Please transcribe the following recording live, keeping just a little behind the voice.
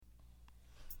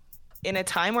In a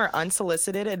time where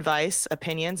unsolicited advice,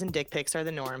 opinions, and dick pics are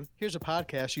the norm. Here's a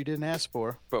podcast you didn't ask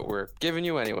for. But we're giving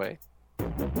you anyway. Well,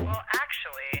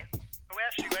 actually, who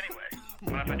asked you anyway?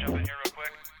 Mind if I jump in here real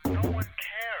quick? No one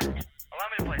cares. Allow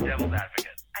me to play devil's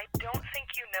advocate. I don't think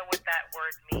you know what that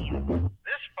word means.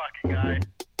 This fucking guy.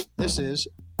 This is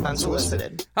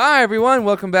Unsolicited. Hi, everyone.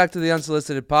 Welcome back to the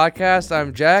Unsolicited Podcast.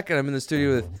 I'm Jack, and I'm in the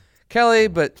studio with Kelly,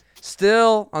 but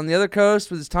still on the other coast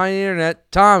with his tiny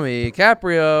internet, Tommy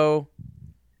Caprio.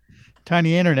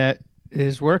 Tiny Internet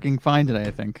is working fine today,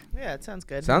 I think. Yeah, it sounds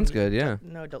good. Sounds good, yeah.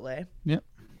 No delay. Yep.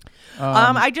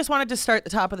 I just wanted to start the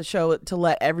top of the show to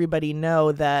let everybody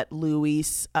know that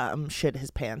Luis shit his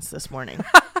pants this morning.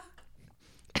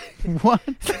 What?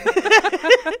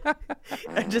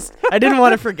 I didn't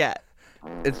want to forget.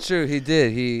 It's true. He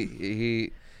did.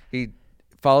 He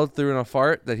followed through on a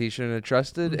fart that he shouldn't have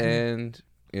trusted, and,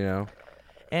 you know.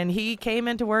 And he came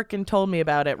into work and told me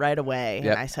about it right away.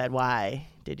 Yep. And I said, why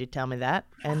did you tell me that?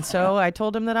 And so I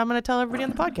told him that I'm going to tell everybody on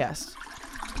the podcast.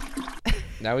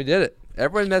 Now we did it.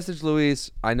 Everyone message Luis,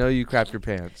 I know you crapped your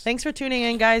pants. Thanks for tuning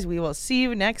in, guys. We will see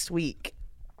you next week.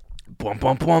 Bwomp,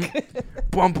 bwomp, bwomp.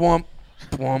 Bwomp, bwomp.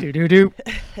 Bwomp. Do-do-do.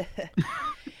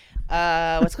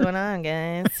 What's going on,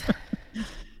 guys?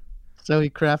 So he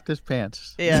crapped his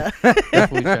pants. Yeah.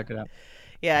 Definitely check it out.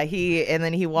 Yeah,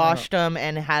 he washed them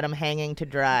and had them hanging to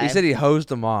dry. He said he hosed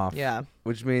them off. Yeah.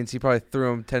 Which means he probably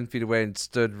threw them 10 feet away and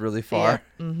stood really far.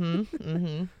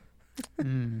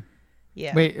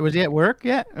 Yeah. Wait, was he at work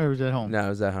yet, or was he at home? No, it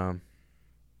was at home.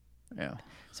 Yeah.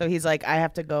 So he's like, I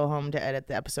have to go home to edit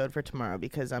the episode for tomorrow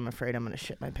because I'm afraid I'm going to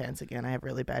shit my pants again. I have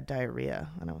really bad diarrhea.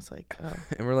 And I was like, oh.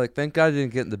 And we're like, thank God you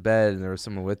didn't get in the bed and there was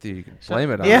someone with you. You can blame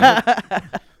it on. Yeah.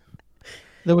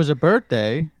 There was a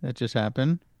birthday that just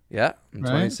happened. Yeah. I'm Right?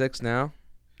 26 now.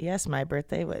 Yes, my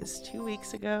birthday was 2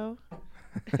 weeks ago.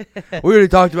 We already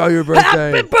talked about your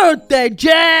birthday. Happy birthday,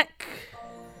 Jack!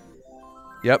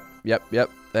 Yep.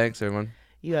 Thanks, everyone.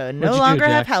 You no What'd you do, longer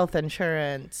have Jack? health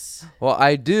insurance. Well,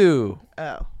 I do.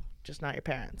 Oh, just not your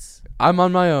parents. I'm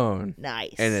on my own.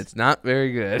 Nice. And it's not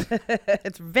very good.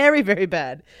 It's very, very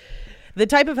bad. The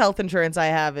type of health insurance I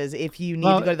have is if you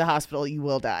need to go to the hospital, you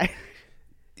will die.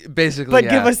 Basically, But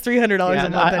yeah. give us $300 Yeah, a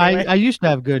month anyway. I used to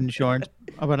have good insurance,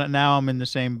 but now I'm in the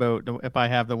same boat. If I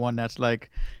have the one that's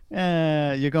like,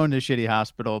 you're going to a shitty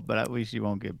hospital, but at least you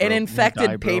won't get broke. An You won't die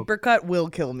infected broke. paper cut will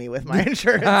kill me with my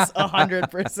insurance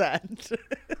 100%.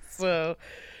 So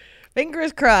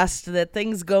fingers crossed that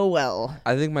things go well.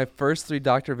 I think my first 3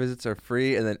 doctor visits are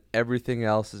free and then everything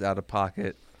else is out of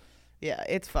pocket. Yeah,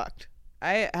 it's fucked.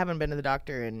 I haven't been to the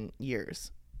doctor in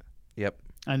years. Yep.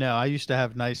 I know. I used to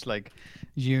have nice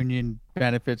union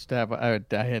benefits to have. I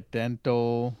had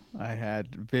dental. I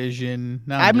had vision.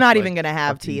 Now I'm just, not even going to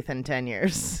have fucking- teeth in 10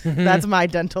 years. That's my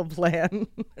dental plan.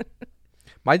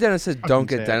 My dentist said don't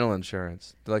get sad. dental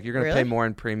insurance. They're like, you're going to Really? pay more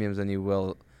in premiums than you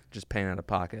will just paying out of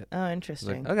pocket. Oh, I was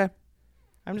interesting. like, okay,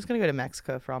 I'm just going to go to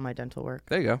Mexico for all my dental work.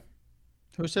 there you go.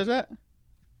 Who says that?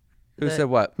 Who The- said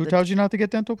what? Who The- tells you not to get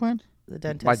dental plans? The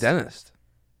dentist. My dentist.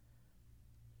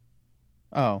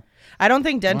 Oh, I don't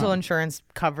think dental Wow. insurance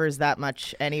covers that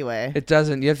much anyway. It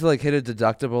doesn't. You have to hit a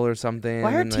deductible or something.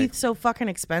 Why are and, teeth so fucking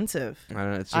expensive? I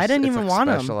don't know. It's just, I didn't it's, even want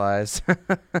 'em. specialized.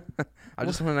 I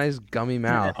just want a nice gummy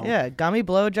mouth. Oh. Yeah, gummy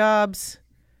blowjobs,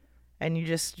 and you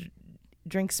just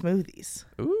drink smoothies.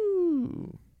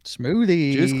 Ooh,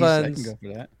 smoothies. Juice I cleanse. can go for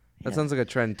that. that Yeah. sounds like a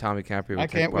trend Tommy Caprio would I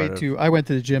take can't part wait of. to. I went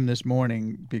to the gym this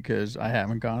morning because I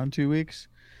haven't gone in 2 weeks,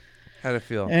 How'd it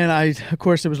feel? and of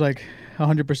course, it was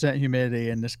 100% humidity,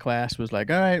 and this class was like,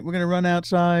 all right, we're gonna run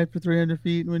outside for 300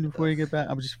 feet before you get back.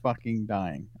 I was just fucking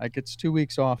dying. It's 2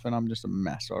 weeks off, and I'm just a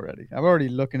mess already. I've already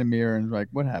looked in the mirror and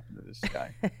what happened to this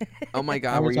guy? Oh my I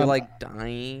God, were was you on-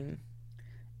 dying?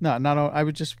 No, not all.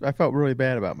 I felt really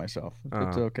bad about myself.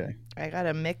 It's Oh. okay. I got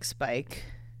a mix bike,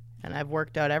 and I've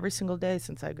worked out every single day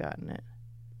since I've gotten it.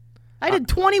 I did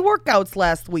 20 workouts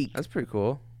last week. That's pretty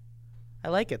cool. I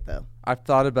like it though. I've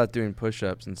thought about doing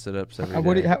push-ups and sit-ups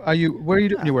every day. Where are you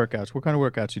doing your workouts? What kind of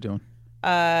workouts you doing?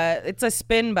 It's a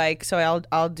spin bike, so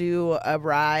I'll do a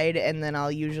ride, and then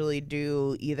I'll usually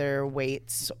do either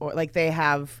weights or they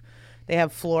have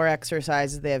floor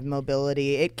exercises. They have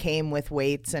mobility. It came with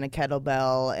weights and a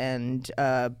kettlebell and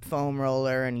a foam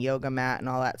roller and yoga mat and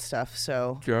all that stuff.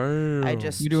 So Damn. I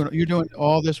just You're doing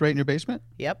all this right in your basement?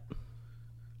 yep.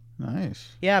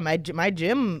 Nice. Yeah, my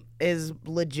gym is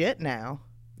legit now.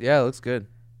 Yeah, it looks good.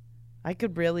 I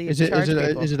could really Is it charge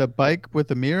people. is it a bike with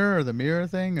the mirror or the mirror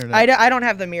thing or I don't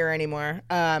have the mirror anymore.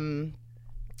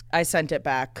 I sent it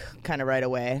back kind of right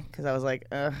away because I was like,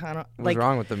 I don't What's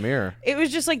wrong with the mirror? It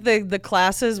was just the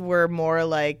classes were more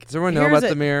like. Does everyone know here's about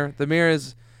the mirror? The mirror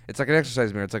is It's like an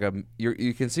exercise mirror. It's like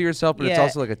you can see yourself, but it's Yeah.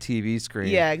 also like a TV screen.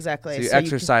 Yeah, exactly. So you So you can-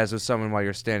 exercise with someone while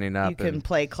you're standing up. You can and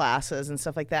play classes and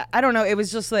stuff like that. I don't know. It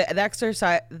was just like the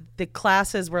exercise. The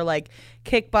classes were like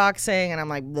kickboxing, and I'm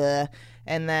like, bleh.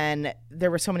 And then there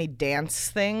were so many dance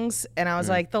things, and I was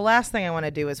like, the last thing I want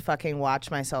to do is fucking watch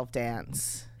myself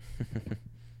dance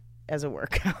as a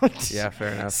workout. yeah,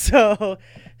 fair enough. So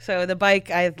the bike,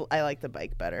 I like the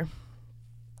bike better.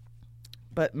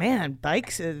 But man, bike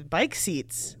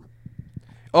seats.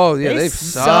 Oh yeah, They they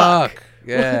suck. suck.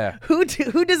 Yeah, Who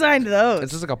designed those?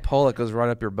 it's just like a pole that goes right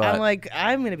up your butt. I'm like,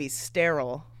 I'm gonna be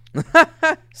sterile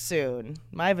soon.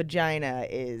 My vagina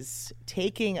is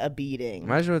taking a beating.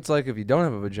 Imagine what it's like if you don't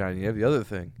have a vagina. You have the other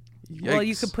thing. Well,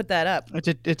 you Yikes. could put that up. It's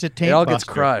a It taint all gets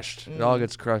buster. crushed. It all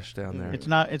gets crushed down there.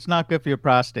 It's not good for your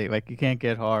prostate. Like you can't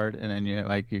get hard, and then you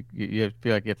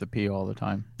feel like you have to pee all the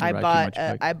time. You I ride too much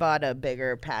bike. I bought a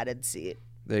bigger padded seat,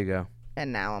 There you go.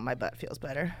 and now my butt feels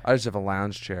better. I just have a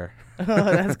lounge chair. Oh,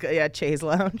 that's good. Yeah, Chase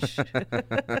Lounge.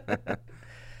 That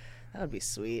would be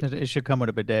sweet. It should come with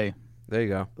a bidet. There you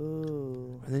go.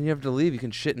 Ooh. And then you have to leave. You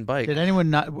can shit and bike. Did anyone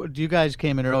not? You guys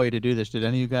came in early to do this. Did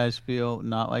any of you guys feel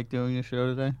not like doing the show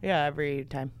today? Yeah, every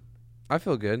time. I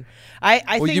feel good. I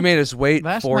Well, think you made us wait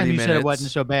Last 40 time you minutes. said it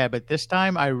wasn't so bad, but this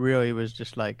time I really was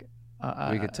just like,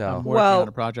 We could tell. I'm working Well- on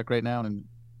a project right now, and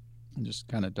I just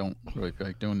kind of don't really feel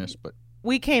like doing this. But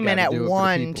we came in gotta at do it for the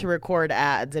 1 people. to record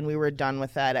ads, and we were done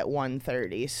with that at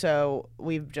 1:30. So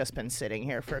we've just been sitting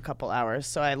here for a couple hours.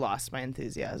 So I lost my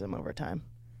enthusiasm over time.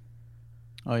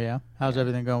 oh yeah, how's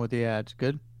everything going with the ads?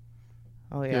 Good.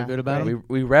 Oh Feel yeah. good about we them?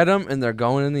 we read them and they're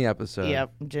going in the episode.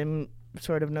 Yep. Jim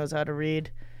sort of knows how to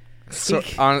read.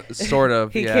 Sort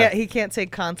of. He yeah. can't say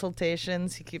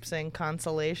consultations. He keeps saying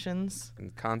consolations.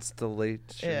 And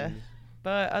constellation. Yeah.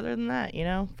 But other than that,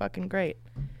 fucking great.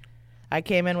 I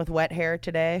came in with wet hair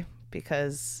today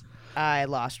because I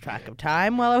lost track of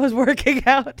time while I was working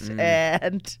out,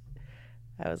 and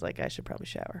I was like, I should probably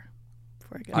shower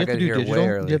before I go. Do you have got to do here way digital? Do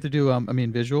early. you have to do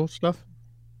visual stuff?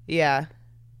 Yeah,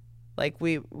 like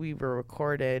we were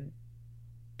recorded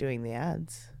doing the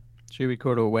ads. She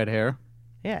recorded a wet hair.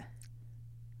 Yeah.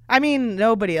 I mean,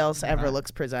 nobody else ever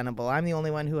looks presentable. I'm the only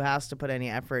one who has to put any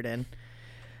effort in.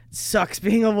 Sucks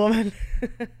being a woman.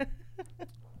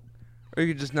 Or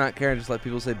you could just not care and just let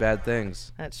people say bad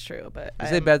things. That's true, but They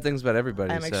say bad things about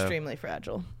everybody. I'm so. extremely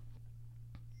fragile.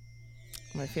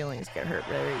 My feelings get hurt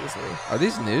very easily. Are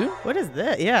these new? What is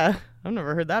that? Yeah, I've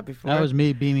never heard that before. That was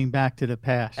me beaming back to the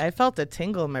past. I felt a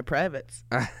tingle in my privates.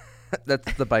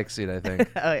 That's the bike seat, I think.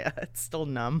 Oh yeah, it's still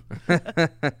numb.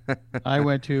 I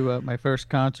went to my first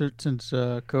concert since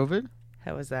COVID.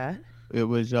 How was that? It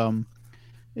was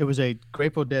a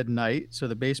Grateful Dead night. So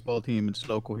the baseball team, it's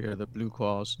local here, the Blue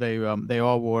Claws. They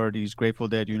all wore these Grateful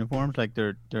Dead uniforms, like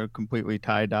they're completely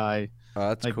tie dye Oh,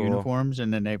 that's like cool. uniforms,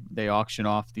 and then they auction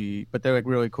off but they're like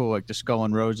really cool, like the skull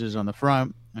and roses on the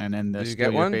front, and then the Did you Steal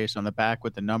get Your one? Face on the back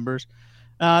with the numbers.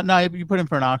 No, you put in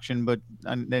for an auction, but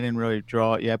they didn't really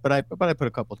draw it yet. But I put a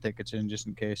couple tickets in just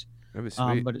in case. That'd be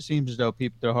sweet. But it seems as though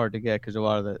they're hard to get because a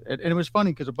lot of and it was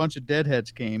funny because a bunch of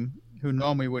deadheads came who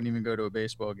normally wouldn't even go to a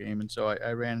baseball game, and so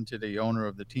I ran into the owner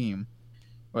of the team,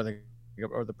 or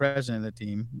the president of the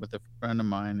team, with a friend of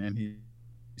mine, and he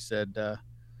said,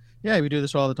 "Yeah, we do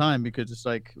this all the time because it's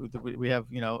like we have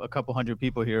a couple hundred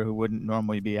people here who wouldn't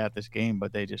normally be at this game,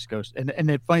 but they just go." And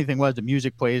the funny thing was the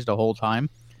music plays the whole time.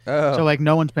 Oh. So like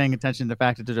no one's paying attention to the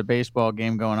fact that there's a baseball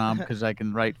game going on because like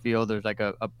in right field there's like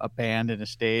a band and a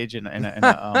stage and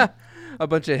a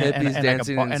bunch of hippies and like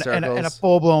dancing in circles. and a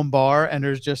full blown bar, and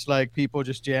there's just like people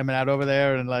just jamming out over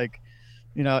there, and like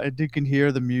you can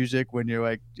hear the music when you're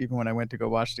like, even when I went to go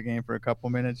watch the game for a couple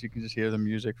minutes, you can just hear the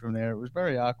music from there. It was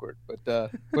very awkward,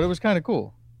 but it was kind of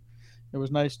cool. It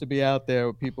was nice to be out there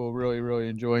with people really, really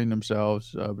enjoying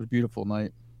themselves. It was a beautiful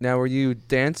night. Now, were you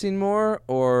dancing more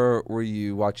or were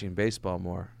you watching baseball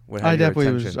more? What I had your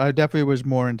definitely attention? was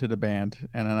more into the band,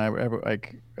 and then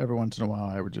every once in a while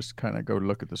I would just kind of go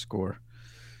look at the score.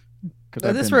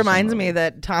 This reminds me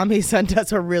that Tommy sent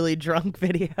us a really drunk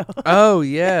video. Oh,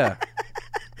 yeah.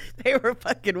 They were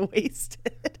fucking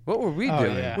wasted. What were we Oh,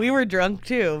 doing? yeah. We were drunk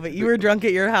too, but you were drunk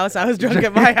at your house. I was drunk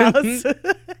at my house.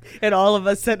 And all of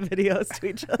us sent videos to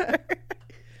each other.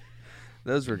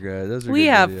 Those were good. Those were We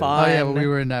good have videos. fun. Oh yeah, well, we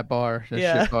were in that bar. That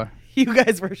Yeah. shit bar. You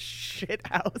guys were shit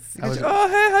house. I was- Oh,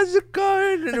 hey, how's it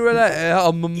going? And we're like,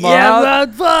 Yeah,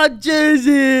 fuck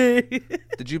Jersey.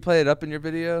 Did you play it up in your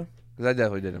video? Because I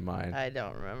definitely did in mine. I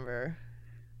don't remember.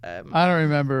 I don't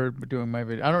remember doing my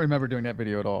video. I don't remember doing that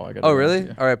video at all. I gotta Oh, be honest really?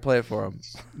 with All right, play it for him.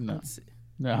 you. No. Let's see.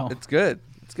 No. It's good.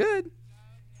 It's good.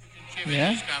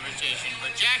 Yeah? Conversation,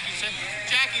 but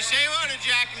Jackie, say what to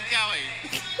Jack and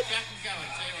Kelly.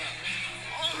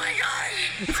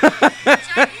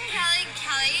 Kelly,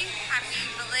 happy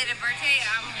belated birthday.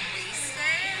 I'm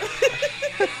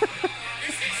wasted.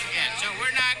 Yeah, so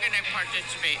we're not going to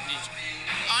participate in these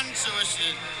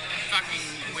unsolicited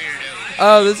fucking weirdos.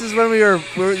 Oh, this is when we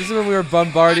were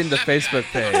bombarding the Facebook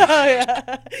page. Oh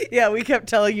yeah, yeah. We kept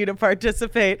telling you to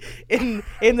participate in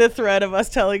the thread of us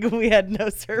telling them we had no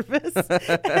service,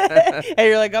 and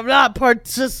you're like, I'm not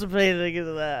participating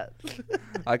in that.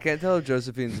 I can't tell if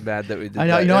Josephine's mad that we did I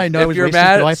know. that. You know. I know. it If was you're wasted,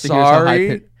 mad, so I have to hear how high sorry.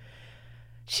 pitch-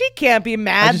 She can't be I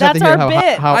mad. just have to That's hear our how-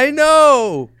 bit. how- I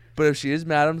know. But if she is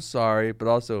mad, I'm sorry. But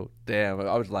also, damn,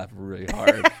 I was laughing really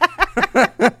hard.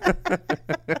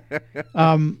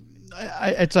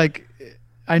 It's like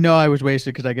I know I was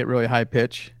wasted because I get really high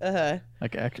pitch, Uh-huh.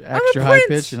 like I'm extra a high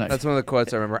prince. pitch, and That's one of the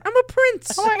quotes I remember. I'm a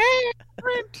prince.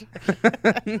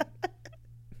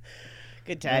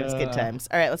 Good times. Good times.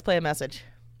 All right, let's play a message.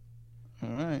 all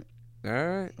right. All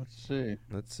right. Let's see.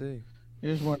 Let's see.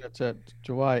 Here's one that's at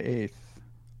July 8th.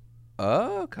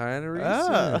 Oh, kind of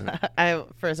Oh, recent. I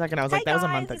for a second I was like, that was a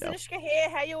month ago. It's Anushka here.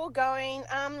 How you all going?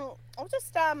 I'll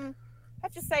just have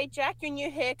to say, Jack, your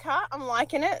new haircut, I'm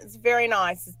liking it. It's very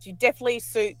nice. You definitely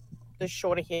suit the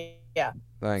shorter hair. Yeah,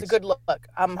 Thanks. it's a good look.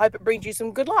 Hope it brings you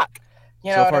some good luck.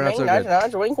 You So know far, what I not mean? so No,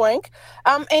 good. no, wink, wink.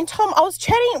 And Tom, I was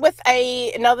chatting with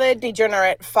another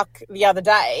degenerate fuck the other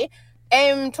day,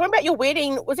 and talking about your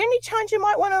wedding. Was there any chance you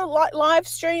might want to live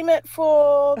stream it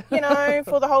for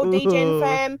for the whole DGen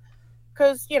fam?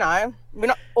 Because we're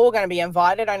not all going to be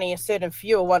invited. Only a certain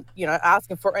few are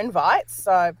asking for invites.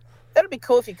 So that'd be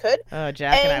cool if you could. Oh,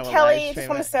 Jack and I And will Kelly, live just stream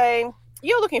want it. to say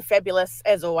you're looking fabulous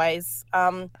as always.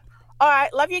 All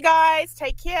right, love you guys.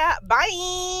 Take care.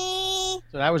 Bye.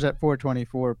 So that was at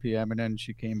 4:24 p.m. and then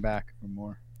she came back for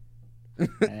more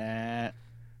at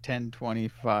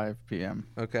 10:25 p.m.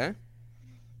 Okay.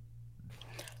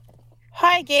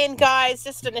 Hi again, guys.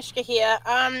 Just Anishka here.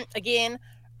 Again,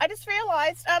 I just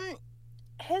realized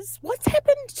what's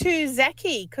happened to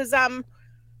Zaki? Because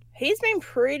he's been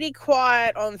pretty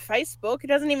quiet on Facebook. He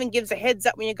doesn't even give us a heads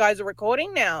up when you guys are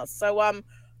recording now. So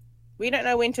we don't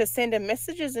know when to send him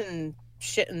messages and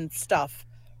shit and stuff.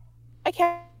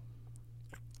 Okay.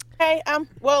 Okay.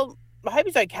 Well, I hope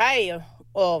he's okay.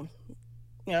 Or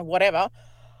whatever.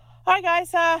 Hi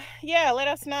guys. Yeah, let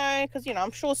us know because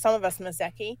I'm sure some of us miss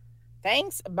Zaki.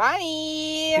 Thanks. Bye.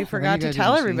 You forgot to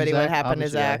tell everybody what happened to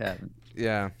Zach.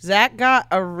 Yeah. Zach got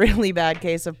a really bad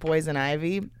case of poison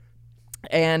ivy,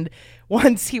 and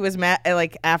once he was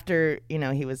after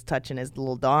he was touching his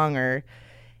little donger,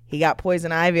 he got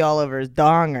poison ivy all over his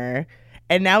donger,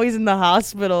 and now he's in the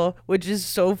hospital, which is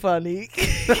so funny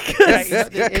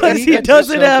because he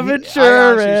doesn't have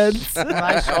insurance. When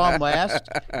I saw him last,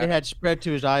 it had spread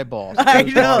to his eyeballs. I It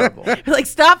was know. horrible. Like,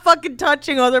 stop fucking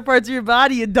touching other parts of your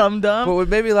body, you dum But dum. what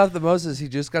made me laugh the most is he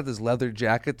just got this leather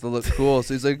jacket to look cool.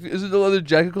 So he's like, "Isn't the leather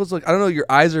jacket cool?" It's like, I don't know, your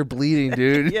eyes are bleeding,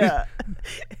 dude. Yeah,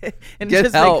 and Get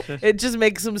just help. it just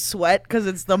makes him sweat because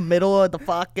it's the middle of the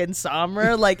fucking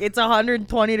summer. Like, it's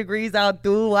 120 degrees out,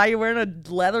 dude. Why are you wearing a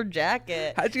leather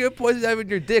jacket? How'd you get poison ivy in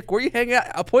your dick? Where you hanging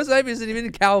out? Poison ivy isn't even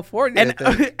in California. And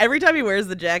I think. every time he wears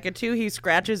the jacket too, he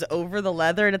scratches over the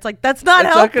leather, and it's like, that's not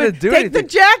It's not helping. gonna do Take the anything.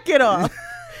 jacket off.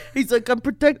 He's like, I'm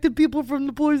protecting people from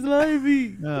the poison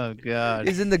ivy. Oh god.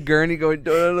 He's in the gurney going,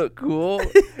 "Don't I look cool?"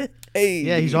 Hey,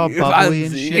 Yeah, he's all bubbly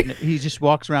and fancy. shit. and He just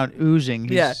walks around oozing.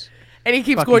 He's, Yeah. And he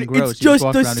keeps fucking going, gross. it's He just just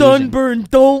walks a around oozing. sunburn,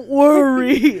 don't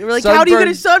worry. We're like, how do you get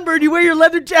a sunburn? You wear your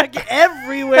leather jacket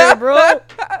everywhere, bro.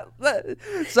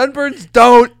 Sunburns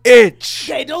don't itch.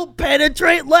 They don't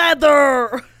penetrate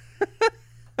leather.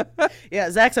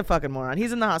 Yeah, Zach's a fucking moron.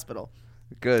 He's in the hospital.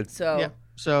 Good. So Yeah.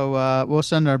 So we'll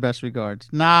send our best regards.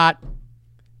 Not.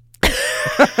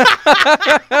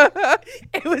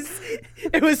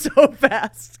 it was so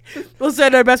fast. We'll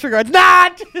send our best regards.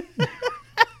 Not.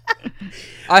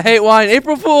 I hate wine.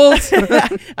 April Fools.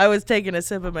 I was taking a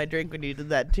sip of my drink when you did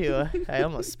that too. I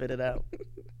almost spit it out.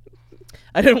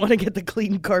 I didn't want to get the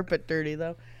clean carpet dirty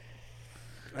though.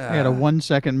 I got a 1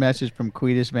 second message from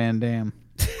Cletus Van Dam.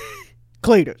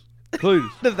 Cletus. Please.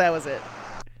 That was it.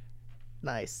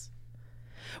 Nice.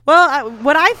 Well,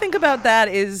 what I think about that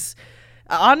is,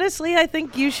 honestly, I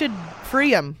think you should free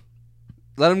him.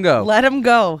 Let him go. Let him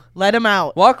go. Let him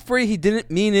out. Walk free. He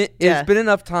didn't mean it. Yeah. It's been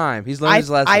enough time. He's learned his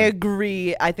lesson. I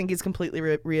agree. I think he's completely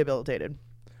rehabilitated.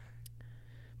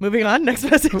 Moving on. Next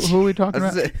message. Who are we talking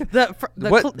That's about? it.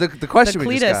 The question the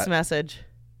we just Cletus got. message.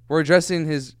 We're addressing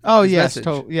his. Oh his yes,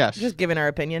 message. yes. Just giving our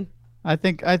opinion. I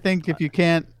think if you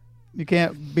can't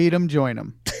beat him, join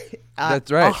him.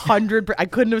 That's right. 100%. I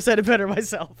couldn't have said it better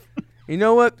myself. You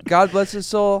know what? God bless his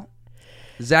soul.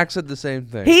 Zach said the same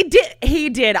thing. He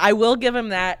did. I will give him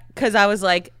that because I was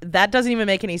like, that doesn't even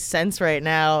make any sense right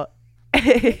now.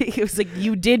 He was like,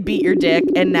 you did beat your dick,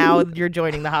 and now you're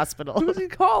joining the hospital. Who was he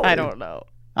calling? I don't know.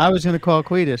 I was going to call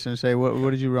Cletus and say,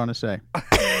 what did you want to say?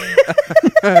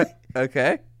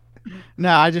 Okay.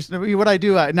 No, what I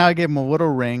do, now I gave him a little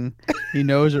ring. He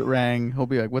knows it rang. He'll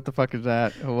be like, what the fuck is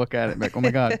that? He'll look at it and be like, oh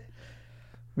my God,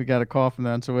 we got a call from the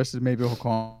unsolicited. Maybe he'll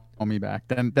call me back.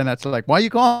 Then that's like, why you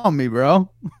calling me, bro?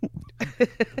 And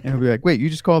he'll be like, wait, you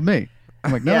just called me.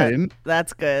 I'm like, no, I didn't.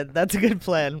 That's good. That's a good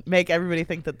plan. Make everybody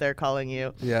think that they're calling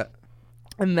you. Yeah.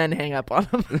 And then hang up on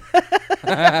them.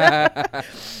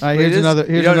 Here's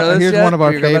one of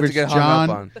our favorites,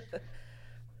 John.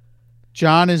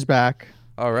 John is back.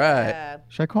 All right. Yeah.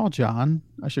 Should I call John?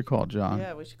 I should call John.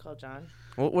 Yeah, we should call John.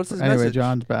 What's his Anyway, message?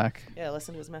 John's back. Yeah,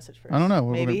 listen to his message first. I don't know.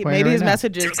 Maybe We're playing his right now.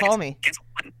 message is call me. Cancel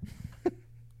button.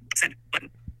 Send button.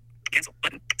 Cancel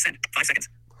button. Send 5 seconds.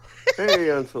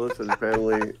 Hey, unsolicited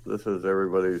family. This is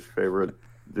everybody's favorite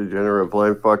degenerate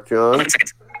blind fuck, John. 11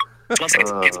 seconds. 12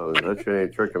 seconds. Cancel. That shit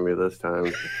ain't tricking me this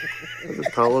time. I'm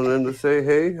just calling in to say,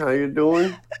 hey, how you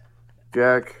doing?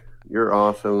 Jack, you're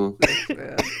awesome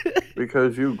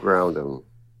because you ground him.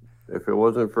 If it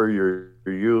wasn't for your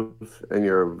youth and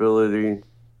your ability,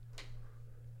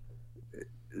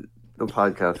 the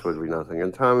podcast would be nothing.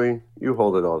 And Tommy, you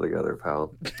hold it all together,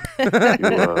 pal.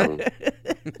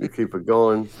 You keep it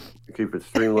going. You keep it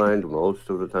streamlined most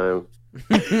of the time.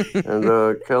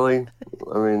 And Kelly,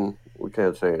 I mean, we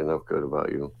can't say enough good about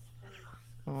you.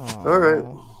 Aww. All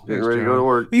right. Getting ready to go to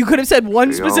work. You could have said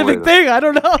one See y'all specific later. thing. I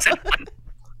don't know.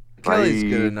 Kelly's Bye.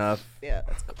 good enough. Yeah,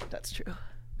 that's true.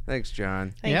 Thanks,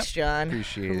 John. Thanks, John.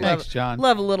 Appreciate it. Thanks, John.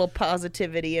 Love a little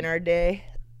positivity in our day.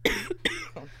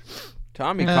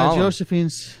 Tommy, call him.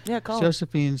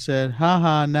 Josephine said,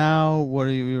 haha, now what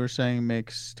you were saying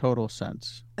makes total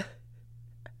sense.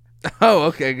 Oh,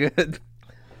 okay, good.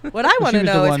 What I want to was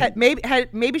the know one- is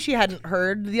maybe she hadn't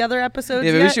heard the other episodes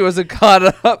Yeah, maybe yet. she wasn't caught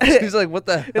up. She's like, what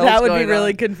the hell? That would be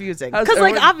really confusing. How's Because,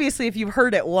 like, everyone- obviously, if you've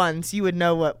heard it once, you would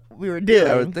know what we were doing.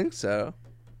 I would think so.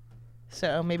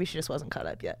 So maybe she just wasn't caught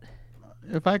up yet.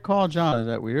 If I call John, is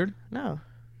that weird? No.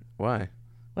 Why?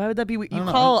 Why would that be weird? I You don't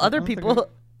know. call I other don't think people.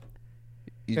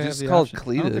 You I have just the called option. I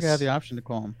don't think I have the Cletus. option to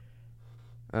call him.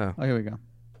 Oh. Oh, here we go.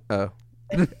 Oh.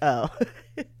 Oh.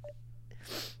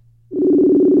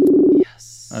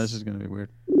 Yes. Oh, this is going to be weird.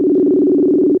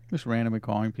 Just randomly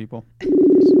calling people.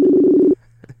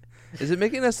 Is it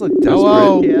making us look desperate?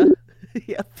 Hello? Yeah.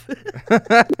 Yep.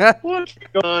 What's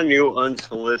going on, you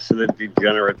unsolicited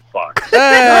degenerate fuck?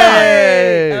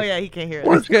 Hey! Oh, yeah, he can't hear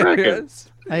What's us. cracking?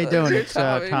 How you doing? It's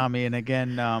Tommy. Tommy, and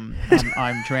again, I'm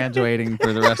translating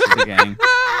for the rest of the gang.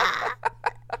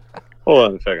 Hold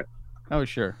on a second. Oh,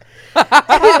 sure. Say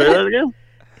that again?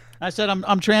 I said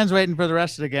I'm translating for the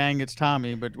rest of the gang. It's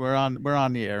Tommy, but we're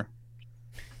on the air.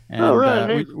 And All right,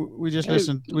 hey. we just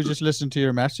listened to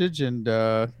your message and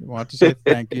want to say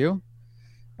thank you.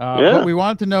 Yeah. But we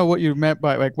wanted to know what you meant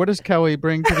by, like, what does Kelly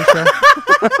bring to the show?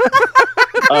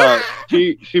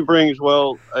 She brings,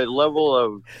 well, a level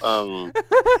of what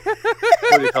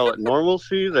do you call it,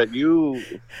 normalcy that you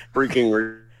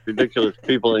freaking ridiculous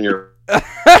people in your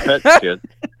pet shit.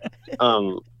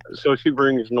 So she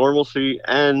brings normalcy,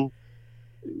 and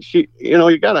she,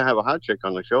 you got to have a hot chick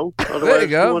on the show. Otherwise,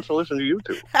 go. who wants to listen to you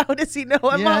two? How does he know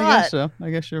I'm Yeah, I hot? guess so. I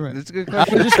guess you're right. That's a good I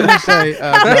question. was just gonna say,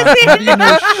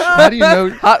 how do you know?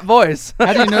 Hot voice.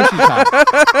 How do you know she's hot?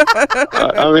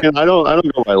 I mean, I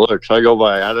don't go by looks. I go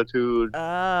by attitude. Oh.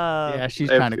 Yeah, she's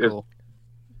If- kind of if- cool.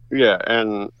 Yeah,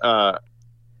 and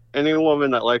any woman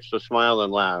that likes to smile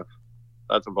and laugh,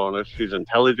 that's a bonus. She's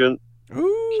intelligent.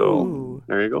 So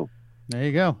there you go. There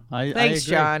you go. I Thanks,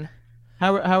 agree. John.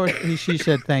 She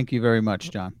said thank you very much,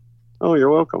 John. Oh,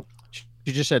 you're welcome. She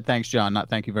just said thanks, John, not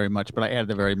thank you very much, but I added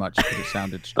the very much because it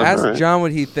sounded strange. Ask Alright. John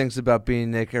what he thinks about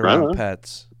being naked Right around on.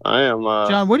 pets. I am.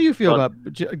 John, what do you feel but-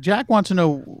 about Jack wants to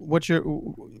know what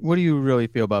do you really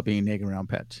feel about being naked around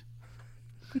pets?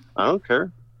 I don't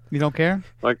care. You don't care?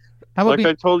 Like- how about Like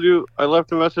I told you, I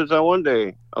left a message that one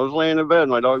day. I was laying in bed.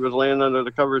 My dog was laying under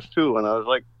the covers too, and I was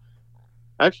like,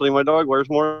 actually, my dog wears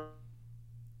more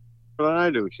than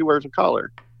I do. She wears a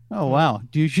collar. oh wow,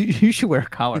 you should wear a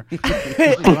collar.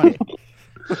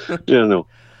 Yeah, no.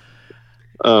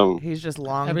 He's just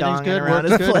long Everything's donging good, around work's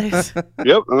his good? place.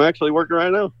 Yep, I'm actually working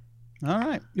right now. All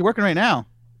right, you're working right now.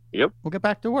 Yep. We'll get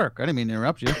back to work. I didn't mean to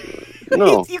interrupt you.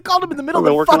 No, You called him in the middle I've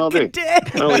been of the working all fucking day.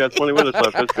 I only got 20 minutes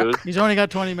left. That's good. He's only got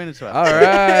 20 minutes left. All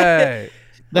right.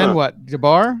 Then Huh. what? The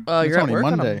bar? Oh, It's you're at only work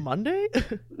Monday. on a Monday?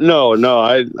 No,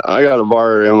 I got a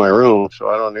bar in my room, so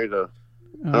I don't need to.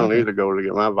 I don't Okay. need to go to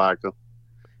get my vodka.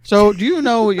 So, do you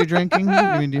know what you're drinking?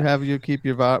 I mean, do you keep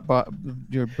your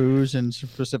booze in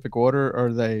specific order, or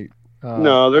are they?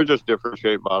 No, they're just different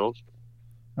shaped bottles.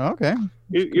 Okay.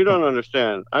 You don't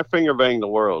understand. I finger bang the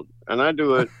world, and I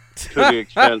do it to the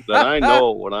extent that I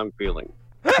know what I'm feeling.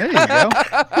 There you go.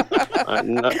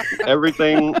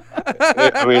 Everything.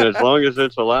 I mean, as long as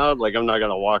it's allowed, like I'm not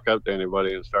gonna walk up to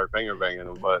anybody and start finger banging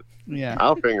them, but Yeah.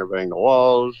 I'll finger bang the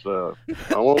walls. I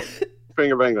won't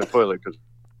finger bang the toilet because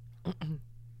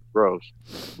gross.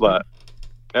 But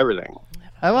everything.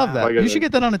 I love that. You should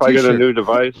get that on a If I get a t-shirt. new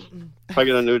device,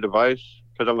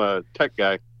 because I'm a tech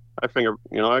guy, I finger.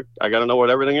 I got to know what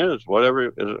everything is.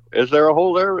 Whatever is there a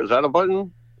hole there? Is that a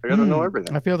button? I got to know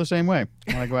everything. I feel the same way.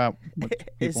 I like, wow.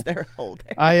 Is there a hole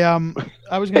there?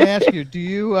 I was going to ask you, do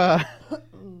you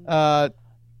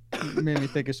you made me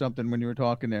think of something when you were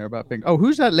talking there about finger. Oh,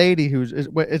 who's that lady?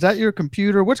 Is that your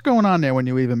computer? What's going on there when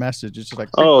you leave a message? It's just like,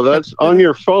 oh, that's on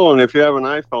your phone. If you have an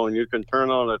iPhone, you can turn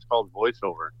on. It's called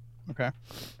VoiceOver. Okay.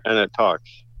 And it talks.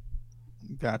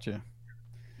 Gotcha.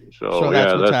 So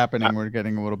that's yeah, what's happening. We're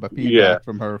getting a little bit feedback yeah.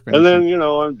 from her. And then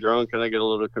I'm drunk and I get a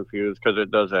little confused because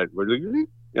it does that.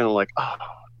 Like, oh,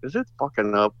 is it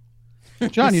fucking up?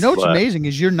 John, you know what's But- amazing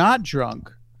is you're not drunk.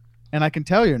 And I can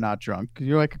tell you're not drunk because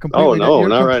you're like a completely, no, you're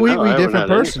not a right now. completely I haven't different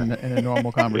had person in a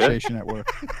normal conversation at work.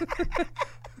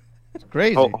 It's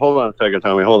crazy. Hold on a second,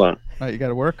 Tommy. Hold on. All right, you got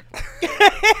to work.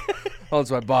 Oh, it's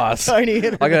my boss. Tiny I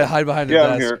gotta hide behind the Yeah,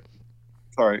 desk. I'm here.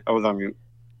 Sorry, I was on mute.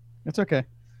 It's okay.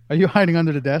 Are you hiding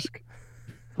under the desk?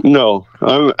 No,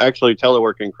 I'm actually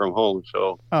teleworking from home,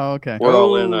 so Oh, okay. we're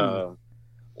all in a.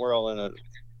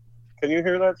 Can you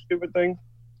hear that stupid thing?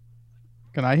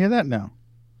 Can I hear that? No.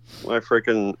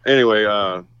 Anyway,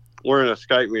 we're in a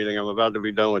Skype meeting. I'm about to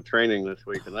be done with training this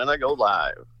week, and then I go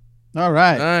live. All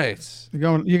right. Nice. You're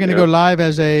going to go live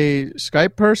as a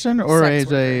Skype person or Sex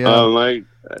as a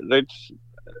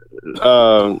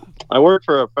I work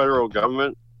for a federal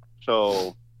government,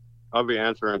 so I'll be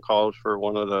answering calls for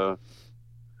one of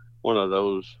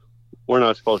those. We're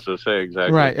not supposed to say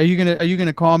exactly. right. Are you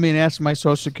gonna call me and ask my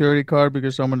social security card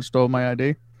because someone stole my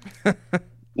ID?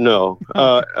 No,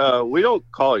 we don't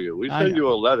call you. We I send know. you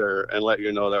a letter and let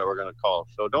you know that we're going to call.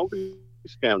 So don't be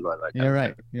scammed by that. You're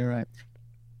right. You're right.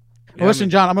 Yeah, Well, listen,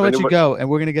 John, I'm gonna let you anybody- go, and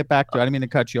we're gonna get back to it. I didn't mean to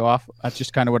cut you off. That's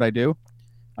just kind of what I do.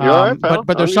 You're all right, pal.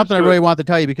 but there's I'm something I used to really it. want to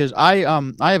tell you because I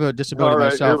have a disability All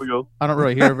right, myself. here we go. I don't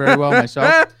really hear very well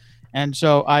myself, and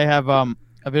so I have a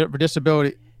bit of a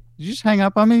disability. Did you just hang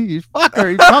up on me? You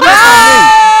fucker! You hung up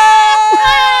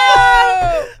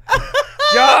on me.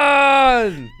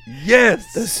 John!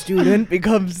 Yes! The student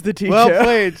becomes the teacher. Well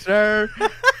played, sir.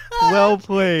 Well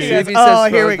played. Yes. CB Oh,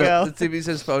 says here phone we go. The CB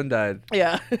says phone died.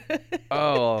 Yeah.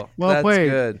 Oh, Well that's played.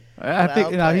 good. I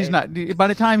think Well he's not. By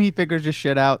the time he figures this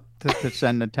shit out to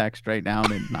send a text right now,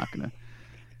 they're not gonna.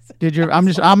 I'm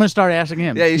gonna start asking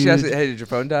him. Yeah, you should ask, hey, did your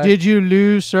phone die? Did you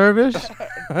lose service?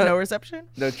 No reception?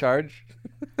 No charge?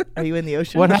 Are you in the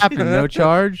ocean? What happened? No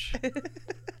charge?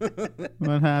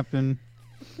 What happened?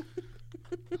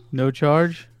 No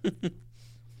charge?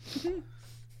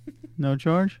 No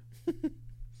charge?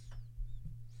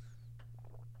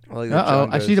 I like that Uh-oh.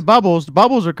 John I see goes, the bubbles. The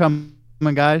bubbles are coming,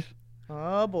 guys.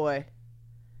 Oh boy.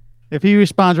 If he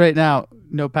responds right now,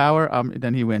 no power,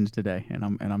 then he wins today. And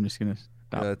I'm just gonna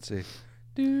stop. Let's see.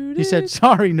 He said,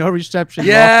 sorry, no reception,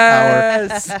 Yes!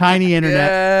 lost power. Tiny internet.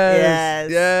 Yes!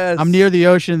 Yes. Yes! I'm near the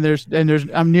ocean.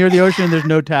 I'm near the ocean. There's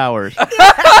no towers.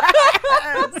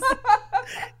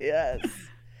 Yes.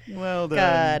 Well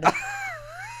done. God.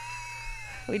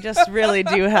 We just really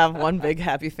do have one big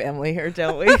happy family here,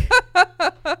 don't we?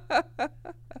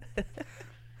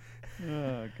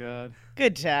 Oh God.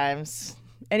 Good times.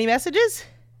 Any messages?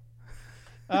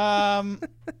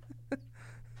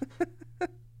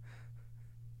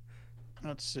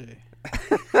 Let's see.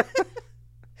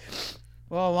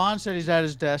 Well, Lon said he's at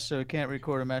his desk, so he can't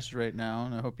record a message right now.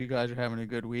 And I hope you guys are having a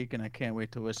good week, and I can't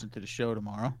wait to listen to the show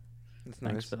tomorrow. That's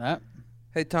Thanks nice. for that.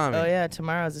 Hey, Tommy. Oh yeah,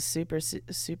 tomorrow's a super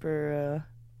secret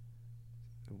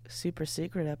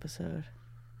episode.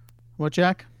 What,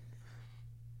 Jack?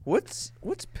 What's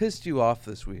pissed you off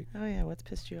this week? Oh yeah, what's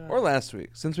pissed you off? Or last week,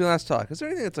 since we last talked? Is there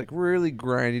anything that's like really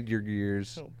grinded your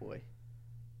gears? Oh boy.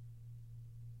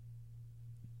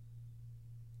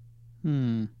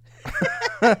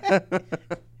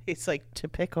 It's like to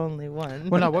pick only one.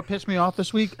 Well, no, what pissed me off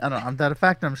this week? I don't know. That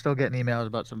fact that I'm still getting emails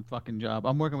about some fucking job.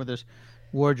 I'm working with this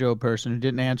wardrobe person who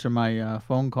didn't answer my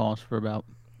phone calls for about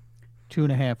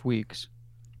 2.5 weeks.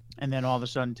 And then all of a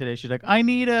sudden today, she's like, I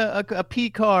need a P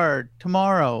card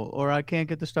tomorrow, or I can't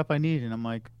get the stuff I need. And I'm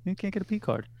like, you can't get a P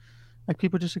card. Like,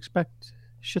 people just expect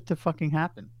shit to fucking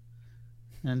happen.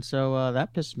 And so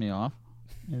that pissed me off.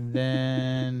 And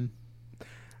then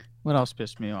what else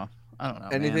pissed me off? I don't know.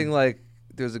 Anything man. like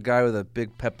there's a guy with a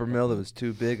big pepper mill that was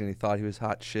too big and he thought he was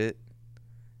hot shit.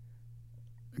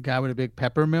 A guy with a big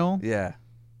pepper mill? Yeah,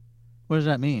 What does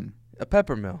that mean? a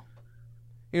pepper mill.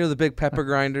 You know the big pepper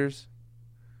grinders?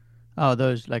 Oh,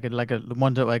 those like a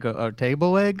ones that like a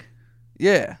table leg?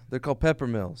 Yeah, they're called pepper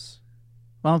mills.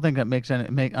 I don't think that makes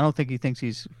any. I don't think he thinks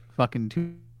he's fucking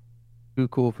too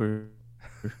cool for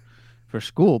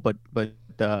school. But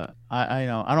I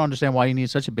know I don't understand why you need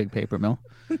such a big paper mill.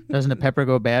 Doesn't the pepper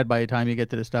go bad by the time you get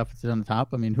to the stuff that's on the top?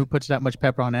 I mean, who puts that much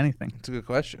pepper on anything? It's a good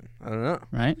question. I don't know.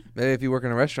 Right? Maybe if you work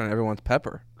in a restaurant, everyone wants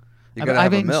pepper. You gotta have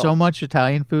I've a eaten mill. so much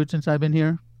Italian food since I've been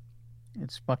here.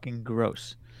 It's fucking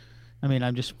gross. I mean,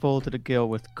 I'm just full to the gill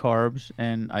with carbs,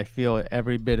 and I feel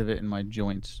every bit of it in my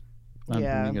joints. I'm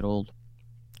Yeah. gonna get old.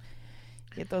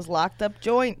 Get those locked up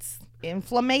joints.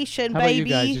 Inflammation, How about baby.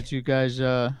 you guys? Did you guys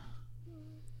I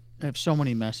have so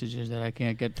many messages that I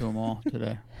can't get to them all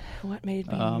today. What made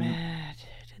me mad?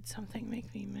 Did something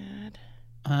make me mad?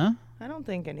 Huh? I don't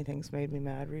think anything's made me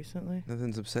mad recently.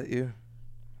 Nothing's upset you?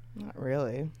 Not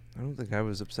really. I don't think I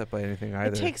was upset by anything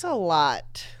either. It takes a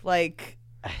lot. Like,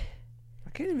 I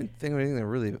can't even think of anything that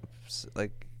really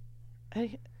like.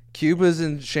 I, Cuba's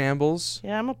in shambles.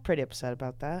 yeah, I'm pretty upset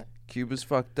about that. Cuba's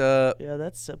fucked up. Yeah,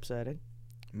 that's upsetting.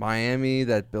 Miami,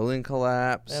 that building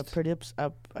collapsed. Pretty I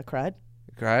cried.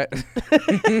 Right?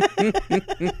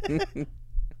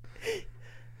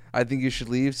 I think you should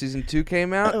leave. Season 2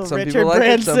 came out. Some Richard people like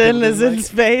it. Some people Branson is didn't in like it.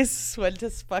 space. Went to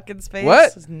fucking space.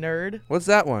 What? This nerd. What's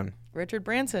that one? Richard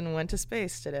Branson went to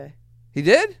space today. He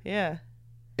did? Yeah.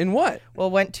 In what?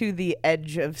 Well, went to the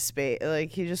edge of space.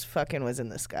 Like, he just fucking was in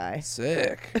the sky.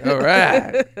 Sick. All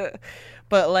right.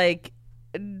 But, like,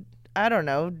 I don't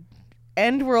know.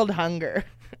 End world hunger.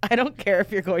 I don't care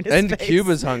if you're going to End space.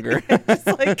 Cuba's hunger. It's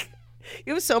like,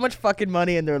 you have so much fucking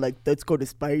money, and they're like, let's go to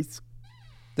space.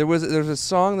 There's a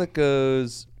song that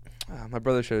goes. My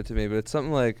brother showed it to me, but it's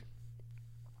something like.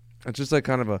 It's just like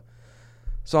kind of a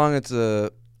song. It's I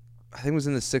think it was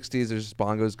in the '60s. There's just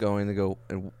bongos going. They go,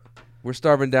 and we're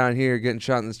starving down here, getting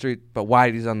shot in the street, but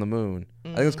Whitey's on the moon.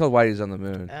 I think it's called Whitey's on the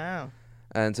moon. Oh.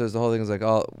 And so the whole thing is like,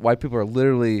 all white people are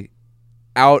literally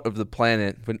out of the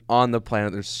planet, but on the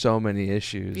planet there's so many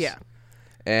issues. Yeah.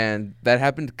 And that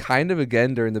happened kind of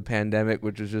again during the pandemic,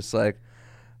 which was just like,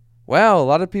 wow, a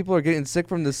lot of people are getting sick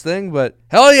from this thing, but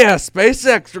hell yeah,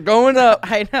 SpaceX, we're going up.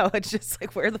 I know. It's just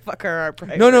like, where the fuck are our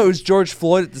priorities? No, it was George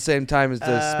Floyd at the same time as the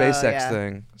SpaceX yeah.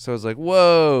 thing. So I was like,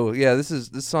 whoa, yeah, this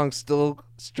song still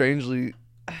strangely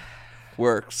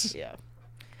works. Yeah.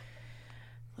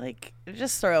 Like,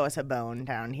 just throw us a bone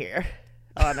down here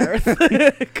on Earth.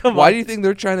 Come Why on. do you think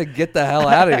they're trying to get the hell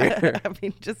out of here? I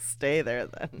mean, just stay there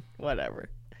then. Whatever.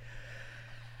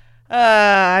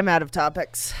 I'm out of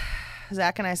topics.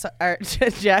 Jack and I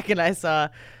saw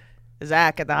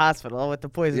Zach at the hospital with the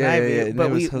poison Yeah, ivy, yeah, and but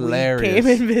it was we hilarious. came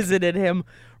and visited him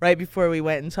right before we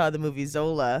went and saw the movie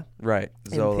Zola. Right,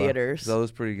 In Zola. theaters.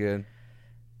 Zola's pretty good.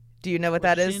 Do you know what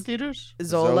that What's is? in theaters?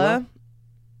 Zola.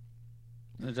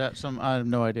 Is that some? I have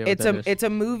no idea. What It's that is. it's a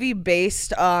movie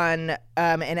based on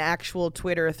an actual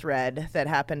Twitter thread that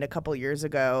happened a couple years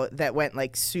ago that went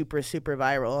like super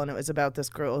viral, and it was about this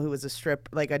girl who was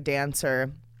a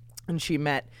dancer, and she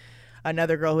met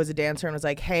another girl who was a dancer and was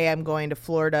like, "Hey, I'm going to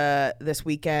Florida this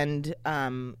weekend.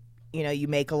 You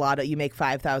make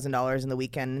 $5,000 in the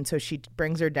weekend," and so she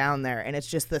brings her down there, and it's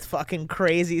just this fucking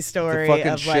crazy story fucking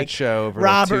of shit like show over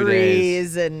like 2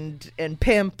 days. robberies and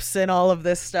pimps and all of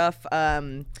this stuff.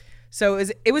 So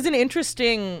it was an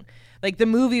interesting, like, the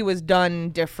movie was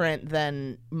done different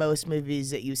than most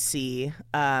movies that you see.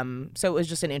 So it was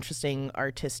just an interesting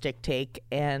artistic take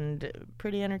and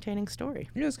pretty entertaining story.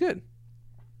 Yeah, it's good.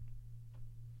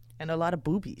 And a lot of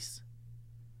boobies.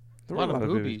 There A were lot of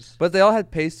boobies. But they all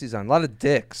had pasties on. A lot of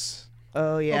dicks.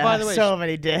 Oh, yeah. by the way, so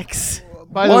many dicks.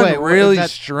 By the One way, really that,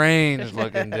 strange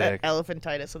looking dick.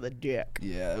 Elephantitis of the dick.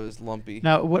 Yeah, it was lumpy.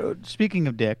 now, speaking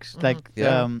of dicks, like,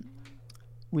 Yeah.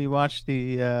 we watched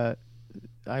I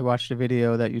watched a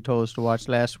video that you told us to watch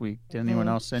last week. Did anyone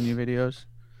else send you videos?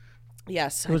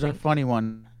 Yes. It was a funny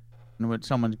one with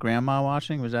someone's grandma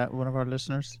watching. Was that one of our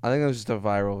listeners? I think it was just a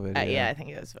viral video. Yeah, I think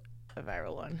it was a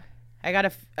viral one. I got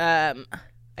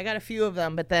a few of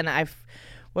them, but then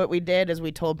what we did is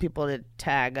we told people to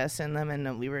tag us in them, and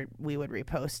then we would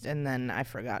repost, and then I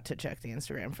forgot to check the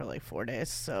Instagram for like 4 days.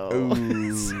 So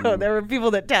so there were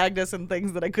people that tagged us in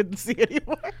things that I couldn't see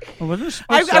anymore. Well, was this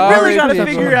I sorry, really got to people.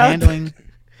 figure out.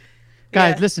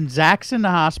 Guys, Yeah. listen, Zach's in the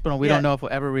hospital. We Yeah. don't know if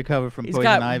we'll ever recover from He's poison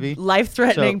got ivy.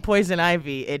 life-threatening poison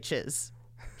ivy itches.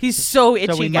 He's so itchy,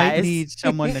 So we guys. might need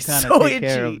someone to He's kind of so take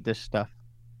care itchy. of this stuff.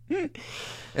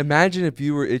 Imagine if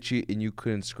you were itchy and you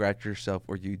couldn't scratch yourself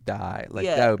or you die. Like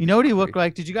Yeah. that would You know what he looked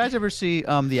like? Did you guys ever see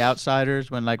The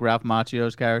Outsiders when like Ralph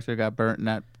Macchio's character got burnt in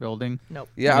that building? Nope.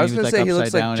 Yeah, And I was he gonna was, say like, he looks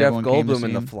upside like down, Jeff everyone came to Goldblum see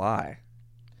in The him. Fly.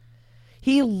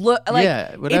 He look like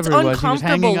Yeah, whatever it's it was. He was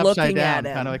hanging uncomfortable upside looking down,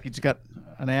 at him. kind of like he's got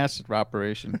an acid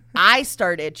operation. I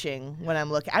start itching when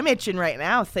I'm looking. I'm itching right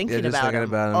now thinking just about, thinking him.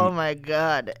 about him. Oh my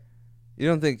god. You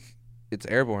don't think it's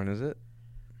airborne, is it?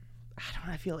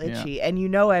 I feel Yeah. itchy, and you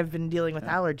know I've been dealing with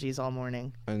allergies all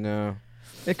morning. I know.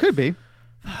 It could be.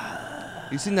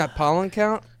 You seen that pollen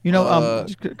count? You know,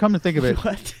 just come to think of it,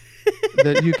 What?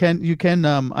 that you can.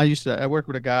 I worked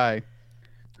with a guy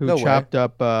who No way. chopped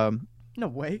up. No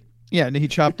way. Yeah, and he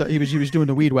chopped up. He was doing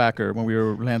the weed whacker when we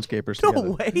were landscapers No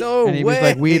together. way. No And he way. was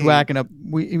like weed whacking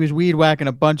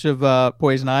a bunch of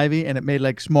poison ivy, and it made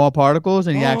like small particles,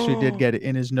 and he actually did get it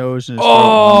in his nose and his throat.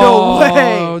 Oh No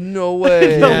way. No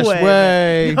way. No Yes way.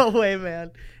 way. No way,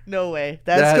 man. No way.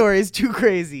 That That- story is too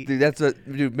crazy.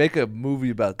 Dude, make a movie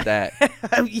about that.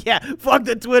 Yeah, fuck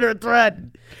the Twitter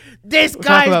thread. This Talk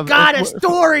guy's about- got a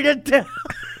story to tell.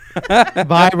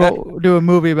 Do a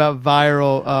movie about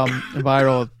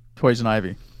viral poison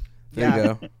ivy. There you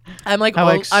go. I'm like, I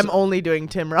like I'm only doing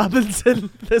Tim Robinson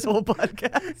this whole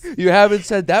podcast. You haven't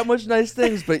said that much nice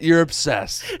things, but you're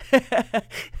obsessed.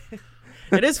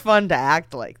 It is fun to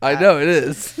act like that. I know it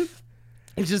is.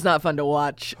 It's just not fun to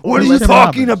watch. What or are you listen.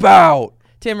 talking about?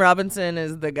 Tim Robinson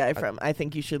is the guy from I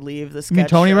Think You Should Leave the sketch You mean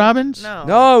Tony show. Robbins? No.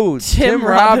 No, Tim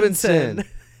Robinson.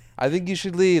 I think you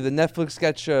should leave the Netflix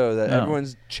sketch show that No.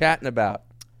 everyone's chatting about.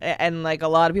 And like a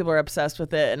lot of people are obsessed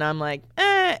with it, and I'm like,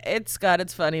 it's got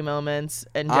its funny moments.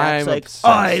 And Jack's I'm like, obsessed.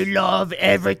 I love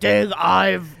everything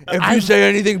If you say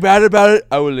anything bad about it,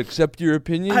 I will accept your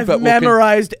opinion. I've but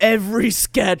memorized every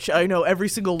sketch. I know every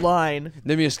single line.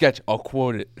 name me a sketch. I'll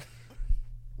quote it.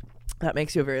 That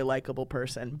makes you a very likable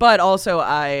person. But also,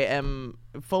 I am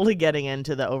fully getting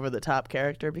into the over-the-top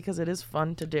character because it is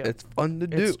fun to do. It's fun to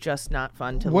do. It's just not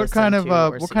fun to What listen kind of to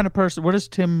or what see. kind of person? What does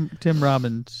Tim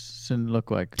Robinson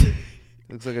look like?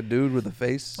 Looks like a dude with a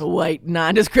face. A white,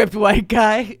 nondescript white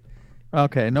guy.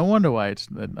 Okay, no wonder why it's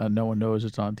no one knows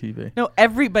it's on TV. No,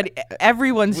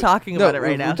 everyone's talking about it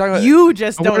right we're now. talking about- You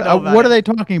just don't know about What it. are they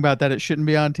talking about? That it shouldn't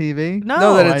be on TV?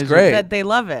 No, that Why it's is it- great. that they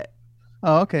love it.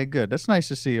 Oh, okay, good. That's nice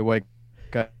to see a white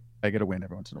guy get a win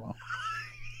every once in a while.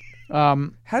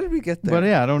 How did we get there? But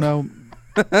yeah, I don't know.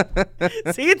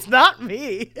 See, it's not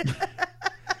me.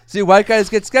 See, white guys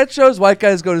get sketch shows. White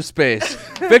guys go to space.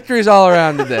 Victories all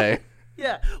around today.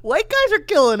 Yeah, white guys are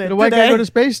killing it Did a white today. guy go to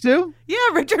space too? Yeah,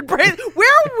 Richard Branson.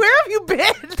 Where have you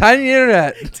been? Tiny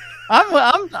internet.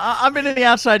 I've been in the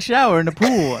outside shower in the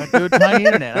pool. I do tiny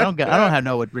internet. I don't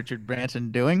know what Richard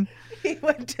Branson doing. He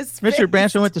went to space. Richard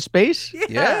Branson went to space.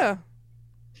 Yeah.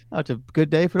 Oh, it's a good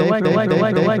day for the white guy.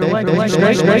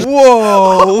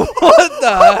 Whoa! What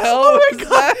the hell was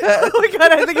that? Oh my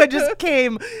god! I think I just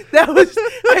came. That was.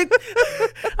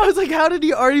 I was like, how did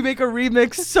he already make a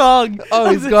remix song? Oh,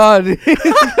 he's gone. He's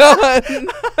gone.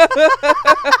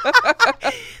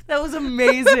 That was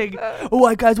amazing.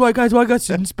 White guys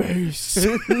in space.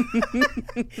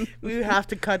 We have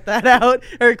to cut that out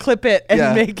or clip it and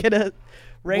Yeah. make it a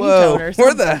ringtone Whoa! or Where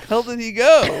something. the hell did he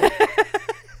go?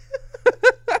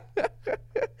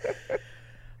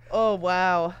 Oh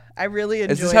wow! I really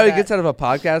enjoyed Is this how he that. gets out of a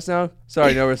podcast now?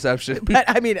 Sorry, no reception. But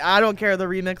I mean, I don't care. The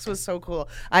remix was so cool.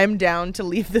 I'm down to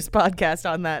leave this podcast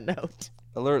on that note.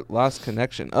 Alert! Lost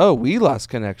connection. Oh, we lost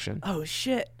connection. Oh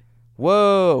shit!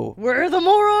 Whoa! We're the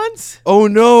morons. Oh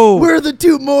no! We're the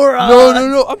two morons.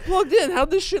 No! I'm plugged in. How'd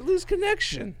this shit lose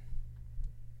connection?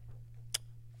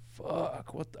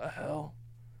 Fuck! What the hell?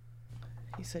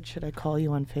 He said, "Should I call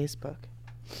you on Facebook?"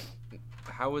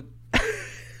 How would?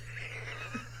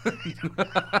 How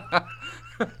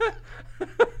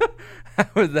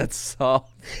would that solve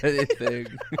anything?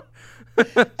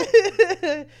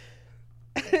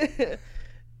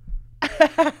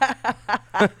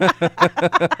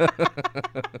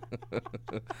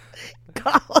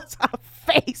 Call us on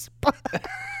Facebook.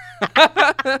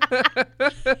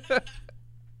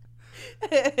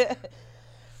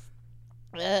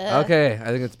 Okay, I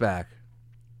think it's back.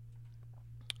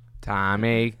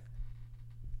 Tommy.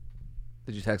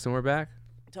 Did you text him we're back?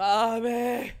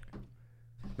 Tommy.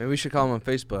 Maybe we should call him on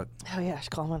Facebook. Oh yeah, I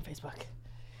should call him on Facebook.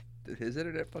 Did his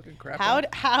internet fucking crap?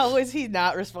 How is he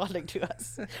not responding to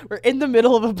us? We're in the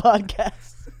middle of a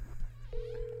podcast.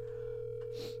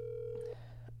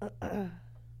 What's up,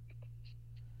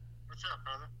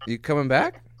 brother? You coming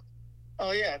back?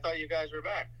 Oh yeah, I thought you guys were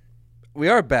back. We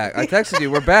are back. I texted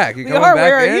you. We're back. You We coming are.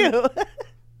 back Where in? are you?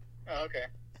 Oh, okay.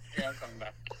 Yeah, I'm coming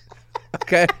back.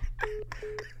 Okay.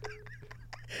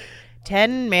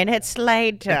 10 minutes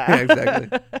later.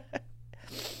 Exactly.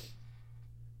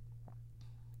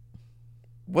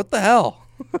 What the hell?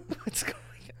 What's going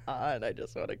on? I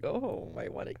just want to go home. I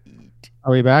want to eat.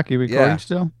 Are we back? Are you recording Yeah.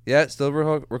 still? Yeah, still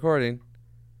recording.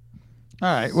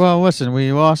 All right. Well, listen,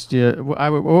 we lost you.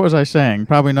 What was I saying?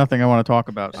 Probably nothing I want to talk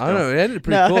about. I don't know. It ended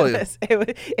pretty No,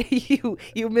 cool.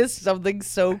 you missed something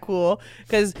so cool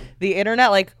because the internet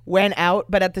like went out,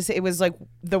 but at this it was like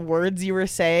the words you were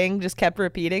saying just kept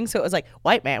repeating. So it was like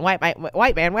white man, white man,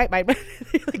 white man, white man,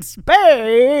 like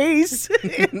space.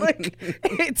 Like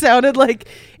it sounded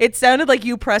like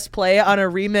you pressed play on a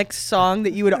remix song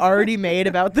that you had already made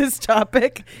about this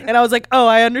topic, and I was like, oh,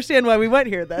 I understand why we went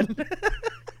here then.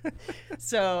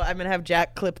 So I'm gonna have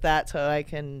Jack clip that so I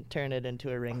can turn it into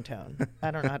a ringtone.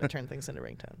 I don't know how to turn things into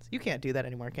ringtones. You can't do that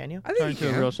anymore, can you? I think you Into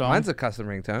a can. real song. Mine's a custom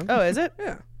ringtone. Oh, is it?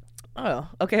 Yeah. Oh,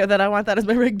 okay. Then I want that as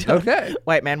my ringtone. Okay.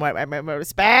 White man,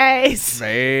 space.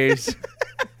 Space.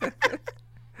 White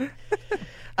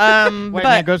man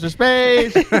But goes to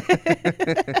space.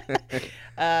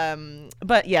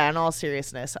 but yeah, in all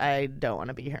seriousness, I don't want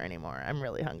to be here anymore. I'm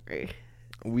really hungry.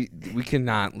 we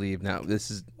cannot leave now.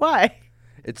 Why?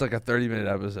 It's like a 30-minute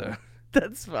episode.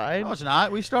 That's fine. No, it's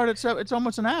not. We started. So it's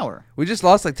almost an hour. We just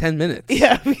lost like 10 minutes.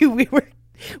 Yeah,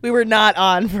 we were not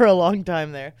on for a long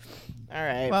time there. All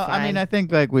right. Well, fine. I mean, I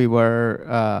think like we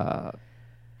were.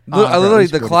 Literally,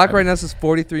 the clock 45. right now says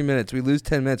 43 minutes. We lose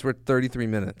 10 minutes. We're at 33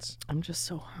 minutes. I'm just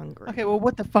so hungry. Okay, well,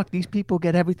 what the fuck? These people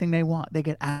get everything they want. They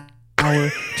get hour,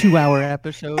 2-hour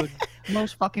episodes.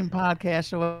 Most fucking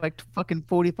podcasts are like fucking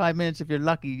 45 minutes if you're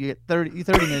lucky. You get 30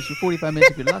 minutes. You're 45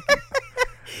 minutes if you're lucky.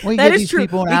 Well, you That give is these true.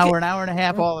 people an We hour, can- an hour and a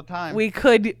half all the time. We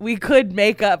could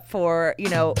make up for,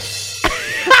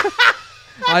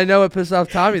 I know it pissed off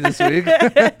Tommy this week.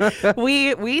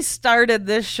 we started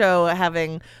this show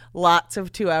having lots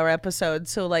of 2-hour episodes,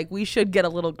 so like we should get a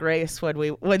little grace when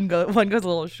one goes a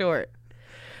little short.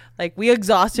 Like we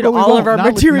exhausted But we all won't. of our Not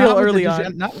with- material not with the early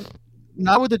on.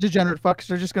 Not with the degenerate fucks.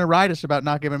 They're just going to ride us about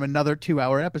not giving them another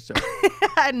 2-hour episode.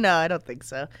 No, I don't think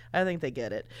so. I think they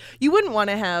get it. You wouldn't want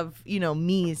to have,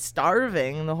 me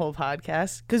starving the whole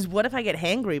podcast, because what if I get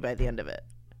hangry by the end of it?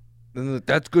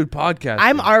 That's good podcasting.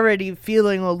 I'm already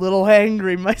feeling a little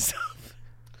hangry myself.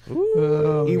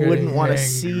 Oh, You I'm wouldn't getting want to hangry.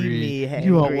 see me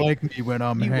You won't hangry. like me when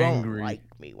I'm You hangry. won't like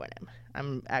me when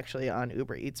I'm actually on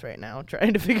Uber Eats right now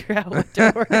trying to figure out what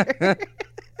to order.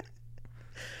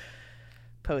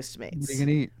 Postmates. What are you going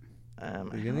to eat? I you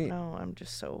gonna don't eat? know. I'm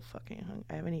just so fucking hungry.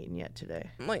 I haven't eaten yet today.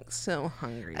 I'm like so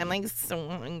hungry. I'm like so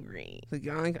hungry. Like,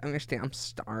 you don't understand. I'm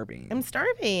starving. I'm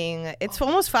starving. It's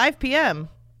almost 5 p.m.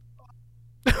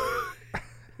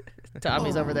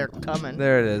 Tommy's over there coming.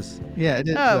 There it is. Yeah, it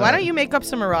is. Oh, why don't you make up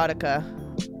some erotica?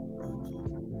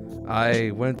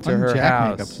 I went Why to don't her Jack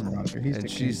make up house some erotica? He's the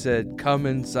and she king. said, "Come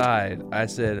inside." I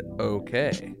said,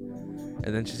 "Okay."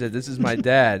 And then she said, "This is my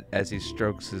dad," as he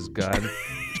strokes his gun,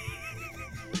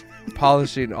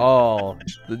 polishing all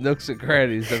the nooks and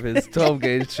crannies of his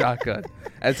 12-gauge shotgun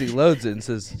as he loads it and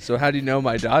says, "So how do you know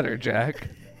my daughter, Jack?"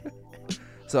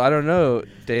 So I don't know,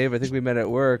 Dave. I think we met at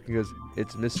work. He goes,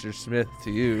 "It's Mr. Smith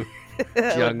to you,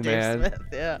 young Dave man." Smith,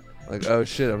 yeah. Like, oh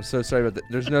shit, I'm so sorry about that.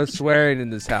 There's no swearing in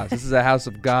this house. This is a house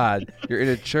of God. You're in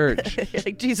a church. You're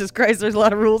like, Jesus Christ, there's a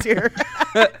lot of rules here.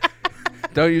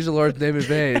 Don't use the Lord's name in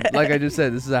vain. Like I just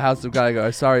said, this is a house of God. I go,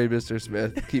 sorry, Mr.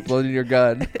 Smith. Keep loading your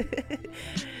gun.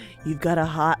 You've got a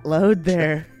hot load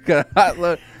there. Got a hot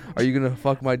load. Are you gonna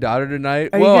fuck my daughter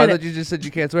tonight? Are you Whoa, I gonna- thought you just said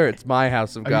you can't swear. It's my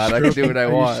house of Are you God. I can do stroking- what I are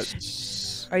you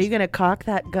want. Are you going to cock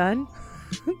that gun?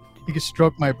 You can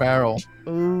stroke my barrel.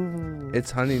 Ooh. It's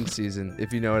hunting season,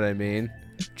 if you know what I mean.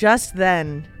 Just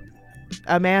then,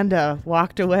 Amanda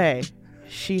walked away.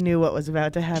 She knew what was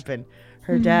about to happen.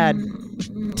 Her dad,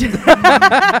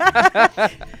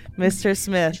 Mr.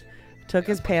 Smith, took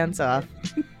his pants off,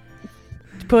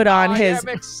 put on his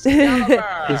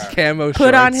His camo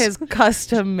put on shorts. his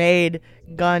custom-made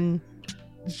gun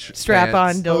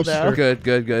strap-on Pants. dildo.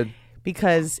 Good.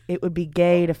 Because it would be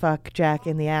gay to fuck Jack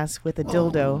in the ass with a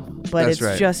dildo, but That's it's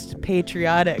right. just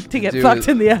patriotic to get Do fucked it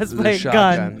in the ass with by a gun.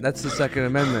 shotgun. That's the Second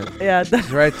Amendment. Yeah, that's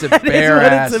Right to that is bare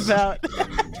what ass. it's about.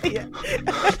 Yeah.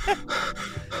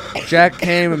 Jack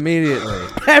came immediately.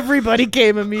 Everybody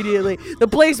came immediately. The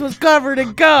place was covered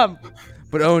in cum.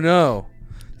 But oh no,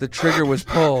 the trigger was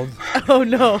pulled. Oh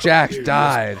no. Jack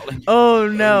died. Oh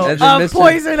no. And then Of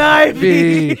poison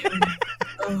ivy.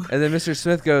 And then Mr.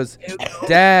 Smith goes,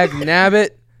 "Dag nabbit,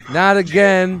 not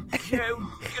again."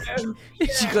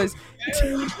 She goes,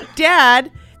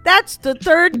 Dad, that's the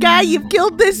third guy you've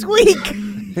killed this week.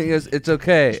 He goes, "It's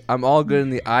okay. I'm all good in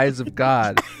the eyes of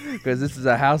God, because this is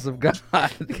a house of God."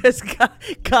 Because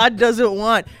God doesn't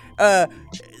want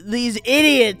these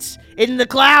idiots in the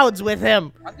clouds with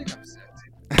him. I think I'm sick.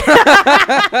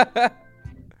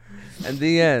 And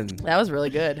the end. That was really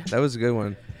good. That was a good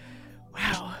one.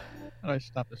 Wow. How do I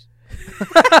stop this?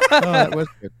 Oh, that was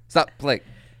good. Stop. Play.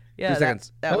 Yeah, 2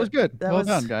 seconds. That was good. Well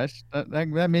done, guys. That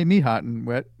made me hot and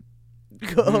wet.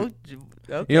 Okay.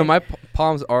 You know, my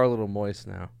palms are a little moist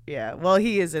now. Yeah, well,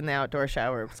 he is in the outdoor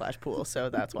shower / pool, so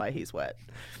that's why he's wet.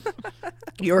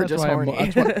 You're That's just why I'm horny. mo-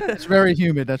 that's why- it's very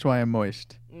humid. That's why I'm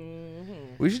moist.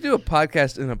 We should do a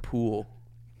podcast in a pool.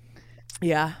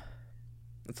 Yeah.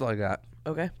 That's all I got.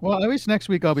 Okay. Well, at least next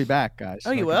week I'll be back, guys.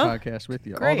 Oh, you so I can will? podcast with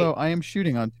you. Great. Although I am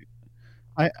shooting on.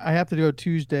 I have to do a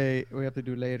Tuesday. We have to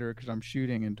do later because I'm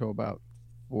shooting until about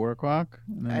 4 o'clock,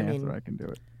 and then after I can do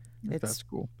it. If it's that's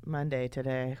cool. Monday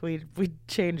today. We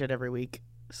change it every week,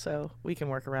 so we can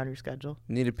work around your schedule.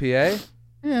 Need a PA?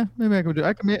 Yeah, maybe I could do.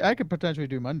 I could potentially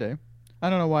do Monday.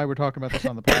 I don't know why we're talking about this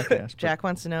on the podcast. Jack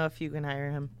wants to know if you can hire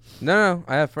him. No.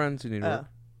 I have friends who need work.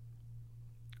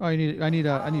 Oh, I need PA.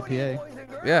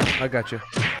 Yeah, I got you.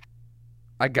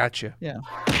 I got you. Yeah.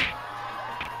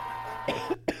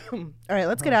 All right,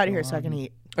 let's get out of here so I can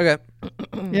eat. Okay.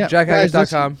 Yeah.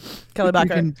 JackHaggis.com. Kelly You Bacher.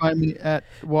 can find me at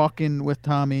Walkin' with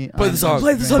Tommy. Play the song.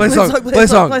 Play the song. Play the song. Play the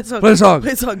song. Play the song.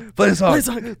 Play the song. Play the song. Play the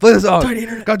song. Play the song. Tiny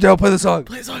internet. Goddamn, play the song.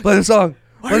 Play the song. Play the song.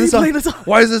 Why Play are the you song. playing the song?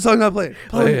 Why is the song not playing?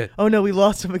 Play it. Oh no, we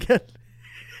lost him again.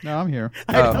 No, I'm here.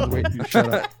 I know. I'm waiting. You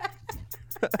shut up.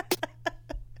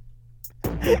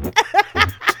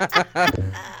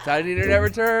 Tiny Internet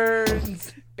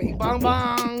returns. Bing bong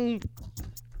bong.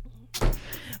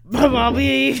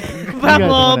 Bumblebee. doing that,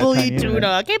 Bumblebee Tiny Internet.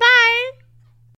 tuna. Okay, bye.